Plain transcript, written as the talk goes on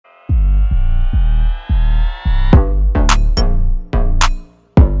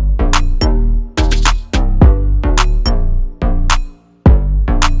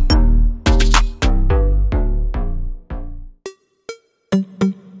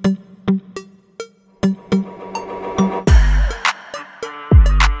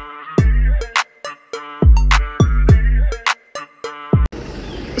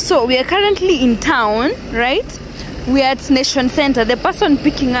So we are currently in town, right? We are at Nation Center. The person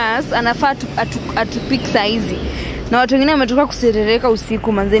picking us anafaa atupick saizi. Na watu wengine wametoka kuserereka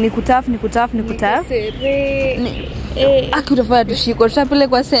usiku manze, ni kutafu. Akutafanya tushiko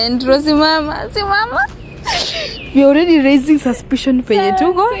tutapelekwa Central. Simama. We are already raising suspicion penye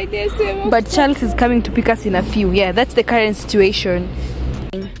tuko. But Charles is coming to pick us in a few. Yeah, that's the current situation.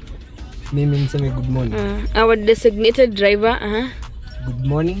 Mimi niseme good morning. Our designated driver. Good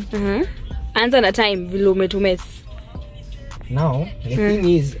morning. Answer na time vile umetumes. Now, the thing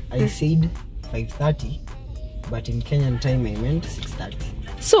is, I said 5:30, but in Kenyan time I meant 6:30.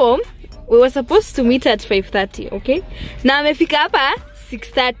 So, we were supposed to meet at 5:30, okay? Na amefika hapa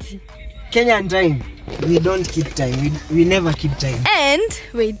 6:30. Kenyan time, we don't keep time. We never keep time. And,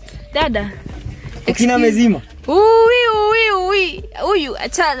 wait, dada. Kina mezima. Uyu,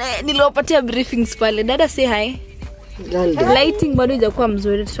 achana, niliwapatia briefings pale. Dada, say hi. Lighting bado haijakuwa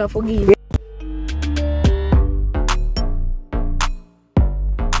mzuri, tutaforgive.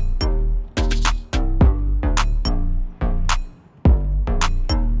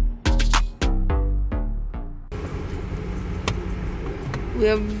 We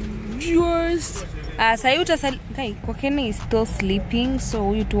have viewers. Sayuta kai Kokene is still sleeping, so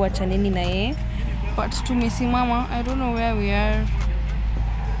huyu tu wachaneni na yeye. But tumesimama, I don't know where we are.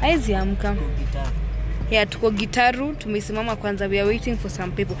 Haizi amka. Yeah, tuko Gitaru, tumesimama kwanza. We are waiting for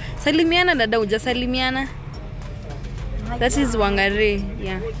some people. Salimiana dada, hujasalimiana. That is Wangare,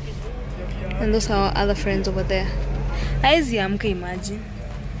 yeah. And those are our other friends over there. Haizi amka, imagine.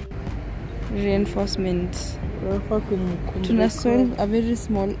 Reinforcement. To solve a very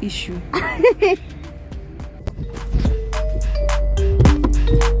small issue.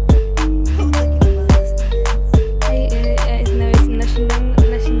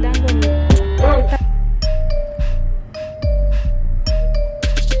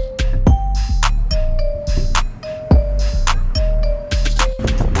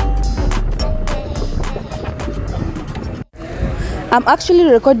 I'm actually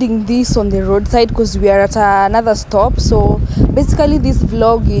recording this on the roadside because we are at another stop. So basically this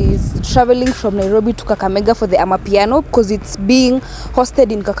vlog is traveling from Nairobi to Kakamega for the Amapiano because it's being hosted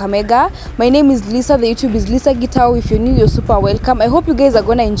in Kakamega. My name is Lisa. The YouTube is Lisa Gitao. If you're new, you're super welcome. I hope you guys are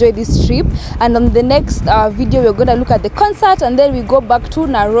gonna enjoy this trip. And on the next video, we're gonna look at the concert and then we go back to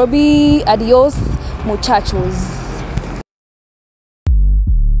Nairobi. Adios, muchachos.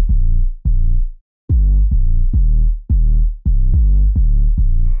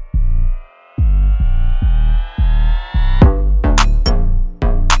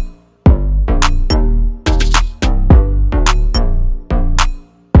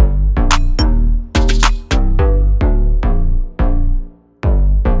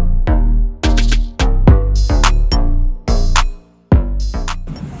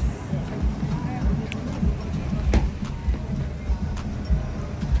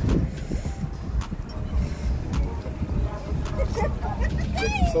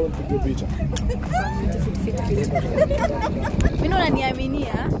 Mimi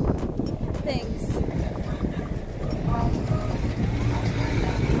unaniaminia? Thanks.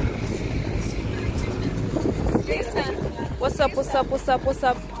 What's up?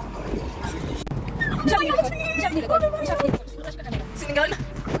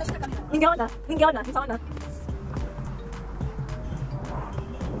 Ningeona.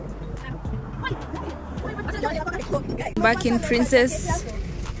 Back in Princess.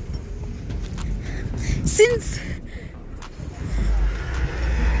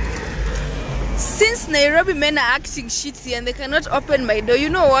 Since Nairobi men are acting shitty and they cannot open my door, you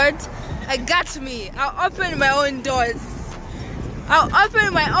know what? I'll open my own doors. I've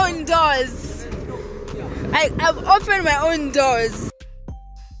opened my own doors.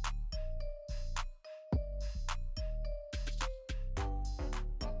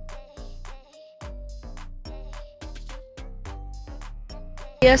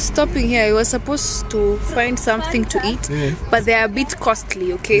 We are stopping here. We were supposed to find something to eat, but they are a bit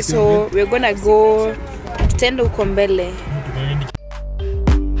costly, okay? So we're gonna go Tendo Kombele.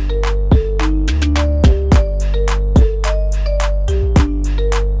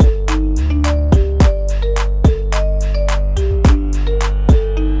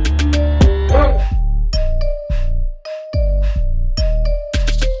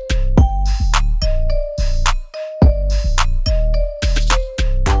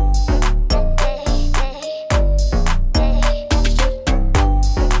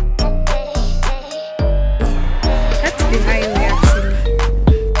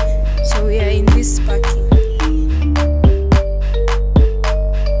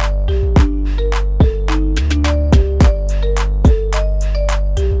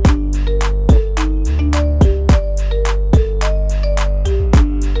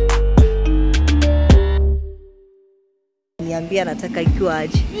 ananiambia anataka ikiwa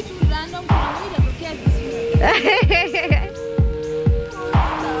aje.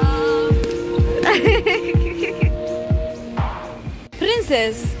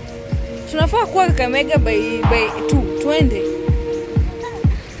 Princess, tunafaa kuwa Kakamega by 2 twende.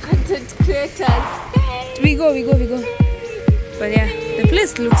 Content creators. We go. But yeah, the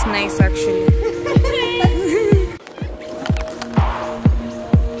place looks nice actually.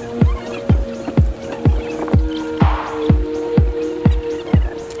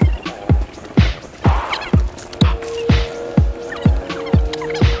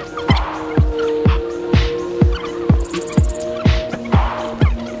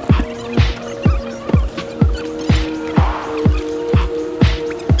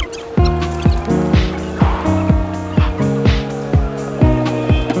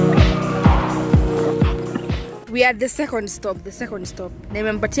 We are at the second stop.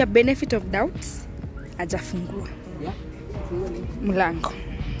 Nimempatia benefit of doubt. Hajafungua. Yeah. Mlango.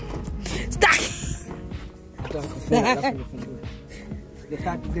 Stuck.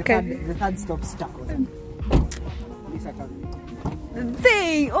 The third stop stuck.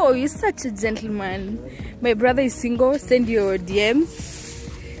 Thing. Oh, you're such a gentleman. My brother is single. Send your DMs.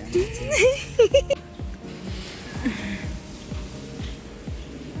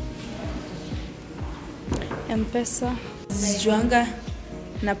 M-Pesa zijuanga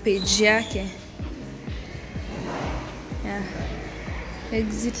na page yake. Yeah.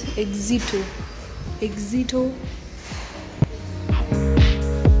 Exito.